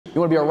You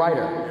want to be a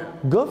writer?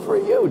 Yeah. Good for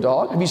you,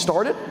 dog. Have you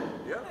started?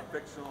 Yeah,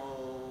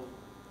 fictional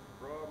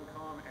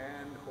rom-com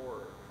and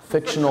horror.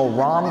 Fictional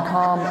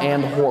rom-com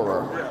and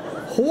horror. Yeah.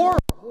 Horror.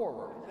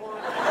 Horror.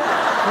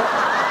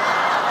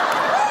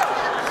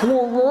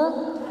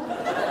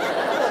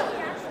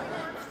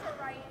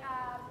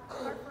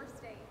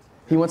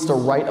 He wants to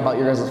write about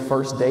your guys'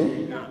 first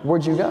date?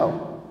 Where'd you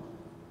go?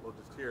 Well,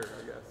 just here,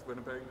 I guess.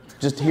 Winnipeg.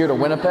 Just here to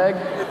Winnipeg?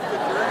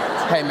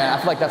 Hey man, I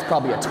feel like that's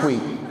probably a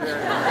tweet.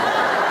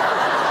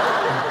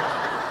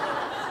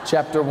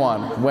 Chapter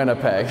 1,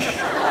 Winnipeg.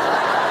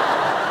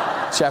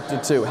 Chapter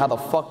 2, how the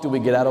fuck do we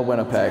get out of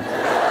Winnipeg?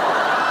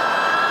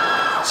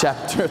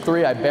 Chapter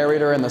 3, I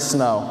buried her in the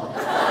snow.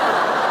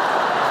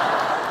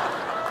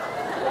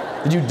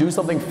 Did you do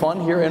something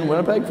fun here in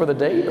Winnipeg for the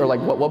date? Or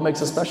like, what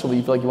makes it special that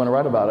you feel like you want to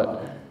write about it?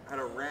 Had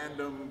a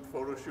random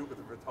photo shoot with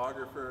a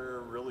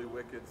photographer, really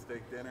wicked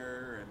steak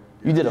dinner, and...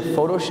 You did a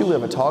photo shoot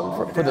with a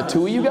photographer for the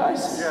two of you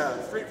guys?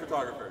 Yeah, street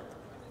photographer.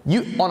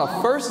 You, on a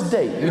first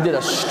date, you did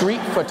a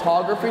street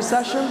photography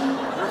session?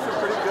 There's some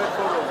pretty good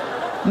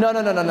photos. No.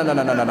 Hold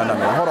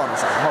on a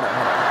second, hold on.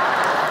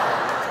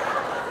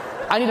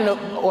 I need to know,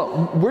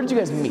 where did you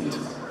guys meet?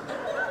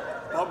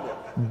 Bumble.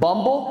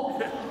 Bumble?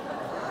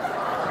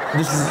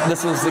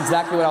 This is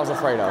exactly what I was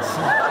afraid of.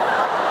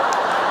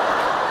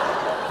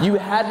 You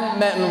hadn't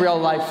met in real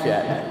life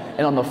yet,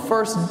 and on the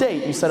first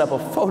date, you set up a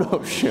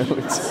photo shoot.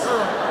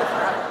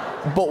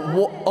 But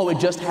it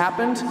just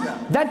happened?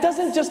 That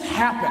doesn't just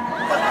happen.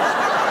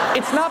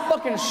 It's not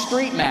fucking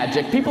street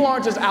magic. People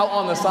aren't just out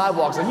on the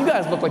sidewalks like, you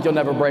guys look like you'll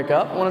never break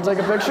up. Want to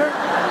take a picture?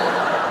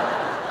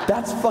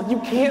 You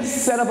can't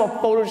set up a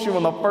photo shoot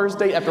on the first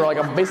date after like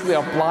basically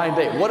a blind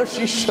date. What if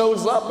she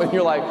shows up and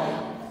you're like,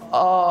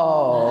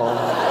 oh,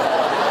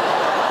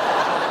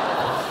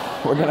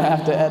 we're gonna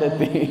have to edit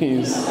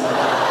these.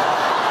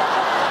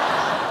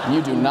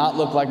 You do not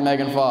look like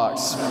Megan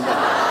Fox.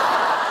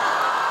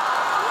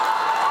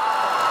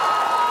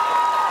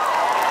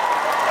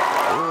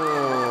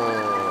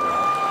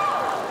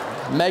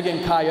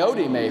 Megan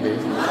Coyote, maybe.